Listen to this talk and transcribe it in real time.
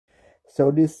So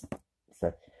this,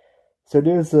 sorry. So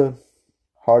there's a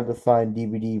hard to find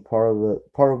DVD part of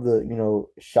the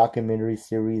shockumentary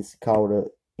series called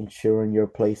 "Ensuring Your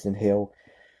Place in Hell."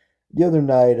 The other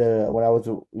night, when I was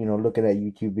looking at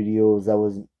YouTube videos, I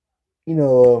was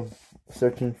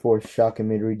searching for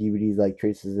shockumentary DVDs like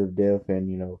Traces of Death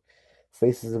and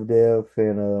Faces of Death,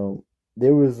 and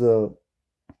there was a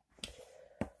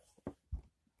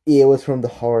yeah, it was from the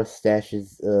Horror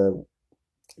Stashes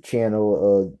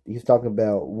channel. He's talking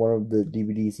about one of the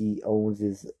DVDs he owns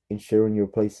is Ensuring Your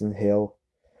Place in Hell.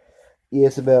 Yeah,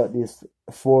 it's about this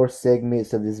four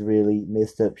segments of this really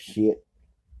messed up shit.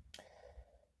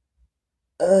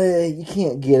 You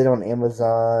can't get it on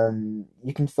Amazon.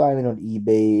 You can find it on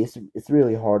eBay. It's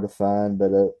really hard to find,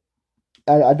 but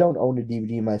I don't own the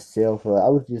DVD myself. I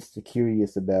was just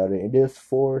curious about it, and there's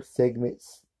four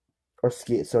segments or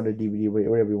skits on the DVD,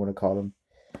 whatever you want to call them.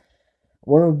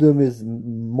 One of them is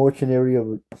Mortuary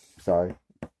of sorry.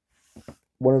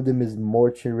 One of them is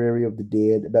Mortuary of the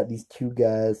Dead, about these two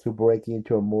guys who break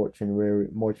into a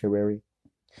mortuary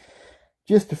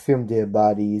just to film dead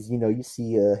bodies. You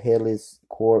see a headless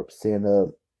corpse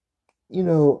and you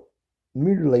know,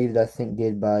 mutilated, I think,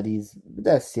 dead bodies. But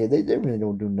that's it. They really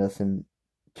don't do nothing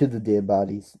to the dead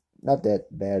bodies. Not that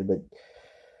bad, but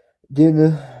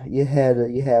then you have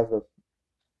a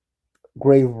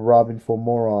grave robbing for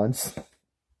morons.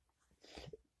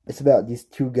 It's about these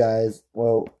two guys.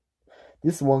 Well,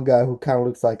 this one guy who kind of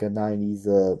looks like a '90s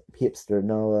hipster,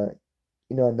 no, a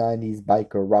 '90s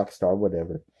biker, rock star,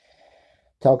 whatever.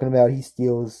 Talking about he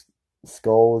steals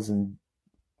skulls and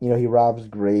he robs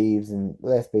graves, and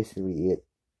well, that's basically it.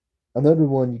 Another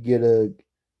one you get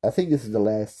I think this is the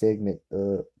last segment.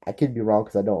 I could be wrong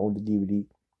because I don't own the DVD.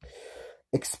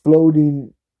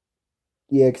 Exploding,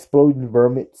 yeah, exploding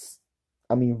varmints.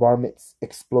 I mean varmints,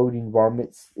 exploding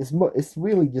varmints. It's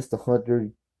really just a hunter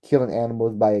killing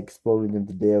animals by exploding them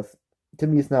to death. To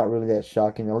me, it's not really that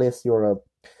shocking unless you're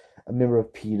a member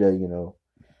of PETA.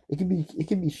 It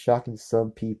can be shocking to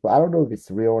some people. I don't know if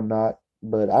it's real or not,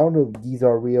 but I don't know if these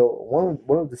are real.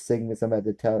 One of the segments I'm about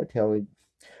to tell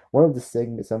one of the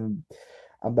segments I'm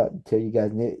about to tell you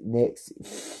guys next.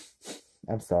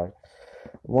 I'm sorry.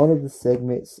 One of the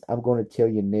segments I'm going to tell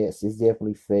you next is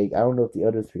definitely fake. I don't know if the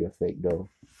other three are fake though.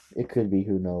 It could be.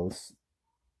 Who knows?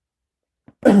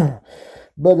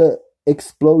 But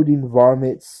exploding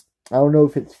varmints. I don't know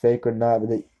if it's fake or not,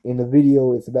 but in the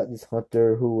video, it's about this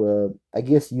hunter who, I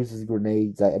guess, uses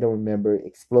grenades. I don't remember.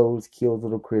 Explodes, kills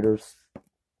little critters.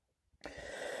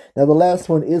 Now, the last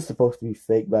one is supposed to be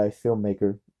fake by a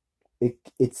filmmaker.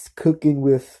 It's cooking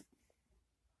with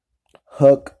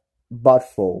Huck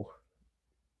Botfo,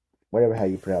 whatever how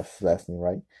you pronounce his last name,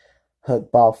 right?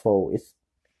 Huck Botfo. It's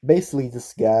basically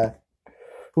this guy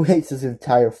who hates his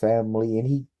entire family, and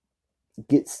he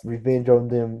gets revenge on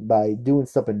them by doing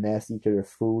something nasty to their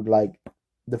food, like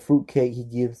the fruit cake he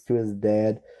gives to his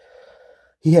dad.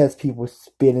 He has people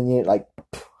spitting it, like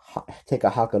take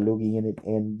a hockaloogie in it,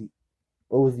 and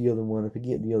what was the other one? I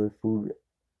forget the other food.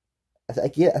 I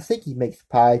think he makes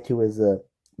pie to his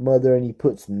mother, and he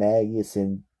puts maggots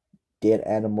and dead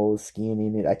animal skin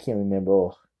in it. I can't remember.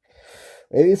 Oh,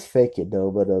 it is fake it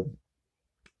though, but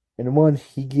in the one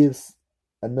he gives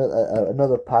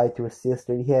another pie to his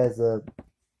sister. He has a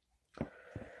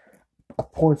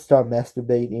porn star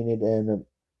masturbate in it, and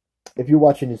if you're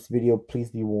watching this video, please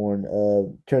be warned.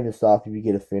 Turn this off if you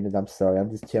get offended. I'm sorry.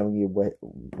 I'm just telling you what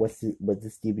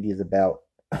this DVD is about.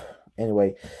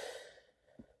 Anyway,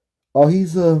 while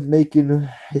he's making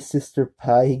his sister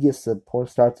pie, he gets a porn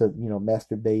star to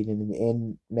masturbate in it,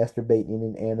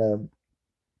 and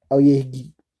oh yeah,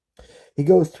 he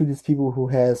goes to these people who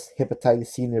has hepatitis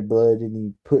C in their blood, and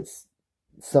he puts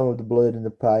some of the blood in the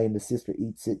pie, and the sister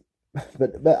eats it.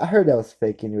 But I heard that was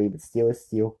fake anyway. But still, it's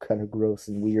still kind of gross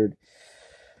and weird.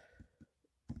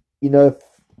 If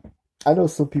I know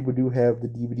some people do have the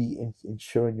DVD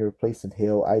Ensuring Your Place in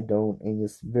Hell. I don't, and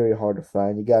it's very hard to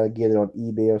find. You gotta get it on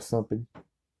eBay or something.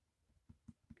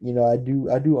 I do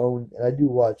own, and I do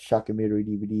watch documentary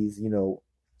DVDs.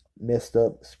 Messed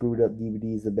up, screwed up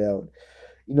DVDs about,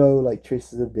 like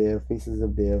Traces of Death, Faces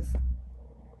of Death.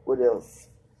 What else?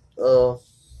 Uh,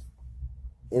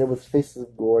 and it was Faces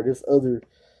of Gore. There's other.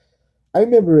 I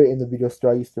remember in the video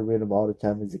store, I used to rent them all the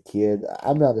time as a kid.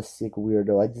 I'm not a sick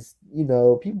weirdo. I just,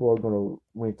 people are gonna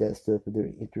rent that stuff if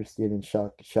they're interested in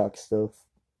shock stuff,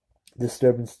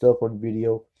 disturbing stuff on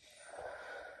video.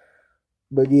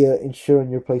 But yeah,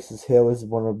 Ensuring Your Place is Hell is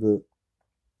one of the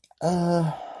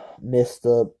uh messed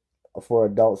up for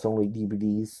adults only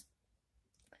DVDs.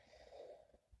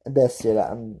 And that's it.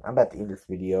 I'm about to end this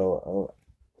video.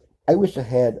 I wish I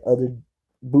had other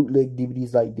bootleg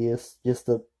DVDs like this just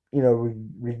to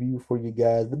review for you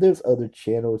guys. But there's other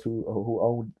channels who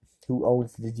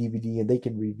owns the DVD and they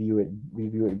can review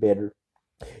it better.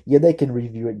 Yeah, they can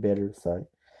review it better. Sorry.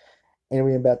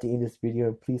 Anyway, I'm about to end this video,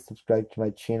 and please subscribe to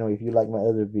my channel if you like my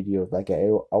other videos. Like I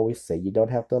always say, you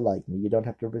don't have to like me, you don't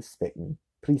have to respect me.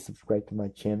 Please subscribe to my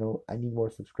channel. I need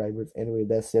more subscribers. Anyway,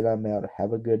 that's it. I'm out.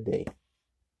 Have a good day.